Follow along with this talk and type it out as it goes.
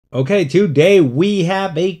Okay, today we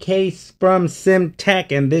have a case from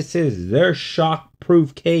SIMTECT, and this is their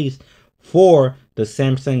shockproof case for the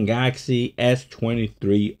Samsung Galaxy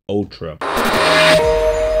S23 Ultra.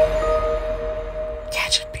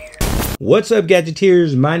 What's up,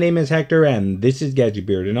 Gadgeteers? My name is Hector and this is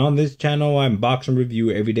Gadgetbeard, and on this channel I unbox and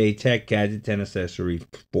review everyday tech, gadgets, and accessories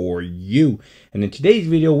for you. And in today's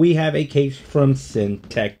video we have a case from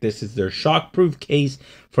SIMTECT. This is their shockproof case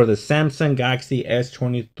for the Samsung Galaxy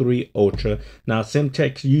S23 Ultra. Now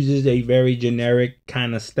SIMTECT uses a very generic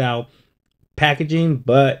kind of style packaging,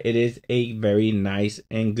 but it is a very nice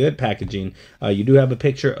and good packaging. You do have a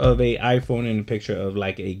picture of a iPhone and a picture of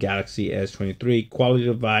like a Galaxy S23.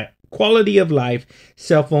 Quality of life,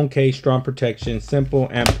 cell phone case, strong protection, simple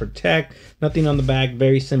and protect. Nothing on the back,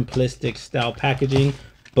 very simplistic style packaging.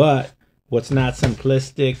 But what's not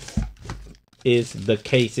simplistic is the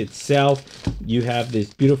case itself. You have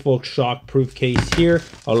this beautiful shockproof case here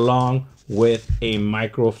along with a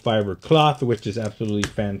microfiber cloth, which is absolutely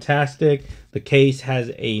fantastic. The case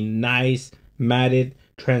has a nice matted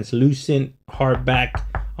translucent hardback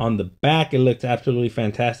on the back. It looks absolutely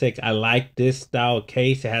fantastic. I like this style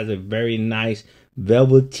case. It has a very nice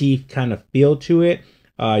velvety kind of feel to it.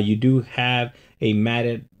 You do have a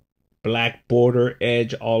matted black border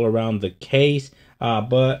edge all around the case.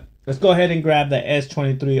 But let's go ahead and grab the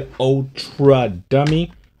S23 Ultra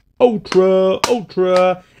dummy.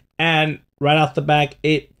 Ultra. And right off the back,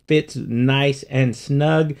 it fits nice and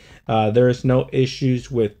snug. There is no issues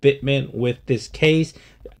with fitment with this case.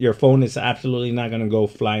 Your phone is absolutely not going to go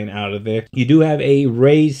flying out of there. You do have a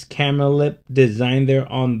raised camera lip design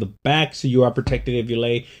there on the back, so you are protected if you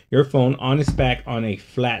lay your phone on its back on a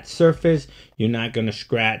flat surface. You're not going to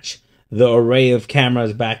scratch the array of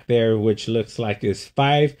cameras back there, which looks like it's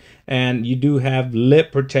 5. And you do have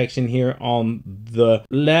lip protection here on the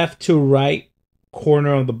left to right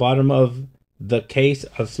corner of the bottom of the case,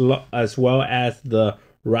 as well as the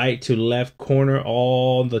right to left corner,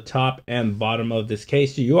 all the top and bottom of this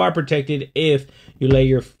case. So you are protected if you lay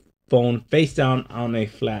your phone face down on a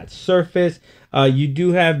flat surface. You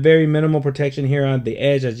do have very minimal protection here on the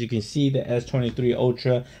edge. As you can see, the S23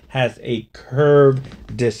 Ultra has a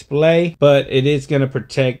curved display, but it is going to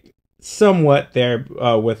protect somewhat there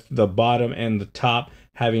with the bottom and the top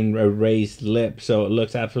having a raised lip, so it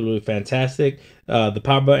looks absolutely fantastic. The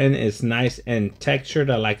power button is nice and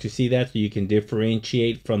textured. I like to see that, so you can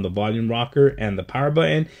differentiate from the volume rocker and the power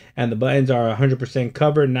button. And the buttons are 100%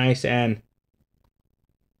 covered, nice and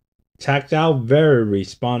tactile, very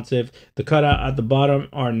responsive. The cutout at the bottom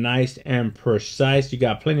are nice and precise. You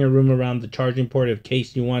got plenty of room around the charging port in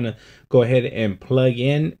case you want to go ahead and plug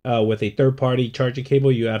in with a third-party charging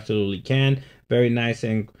cable. You absolutely can. Very nice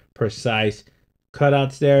and precise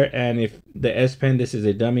cutouts there. And if the S Pen, this is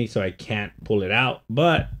a dummy, so I can't pull it out,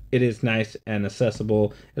 but it is nice and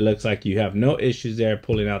accessible. It looks like you have no issues there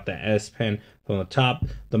pulling out the S Pen from the top.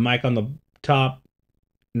 The mic on the top,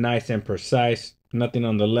 nice and precise. Nothing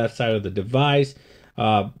on the left side of the device.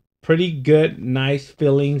 Pretty good, nice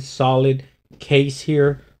feeling, solid case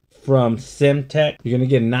here from SIMTECT. You're gonna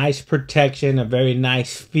get nice protection, a very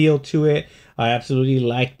nice feel to it. I absolutely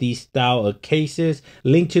like these style of cases.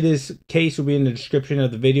 Link to this case will be in the description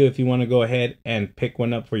of the video if you want to go ahead and pick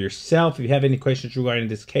one up for yourself. If you have any questions regarding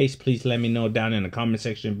this case, please let me know down in the comment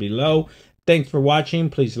section below. Thanks for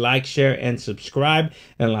watching. Please like, share, and subscribe.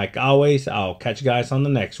 And like always, I'll catch you guys on the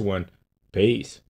next one. Peace.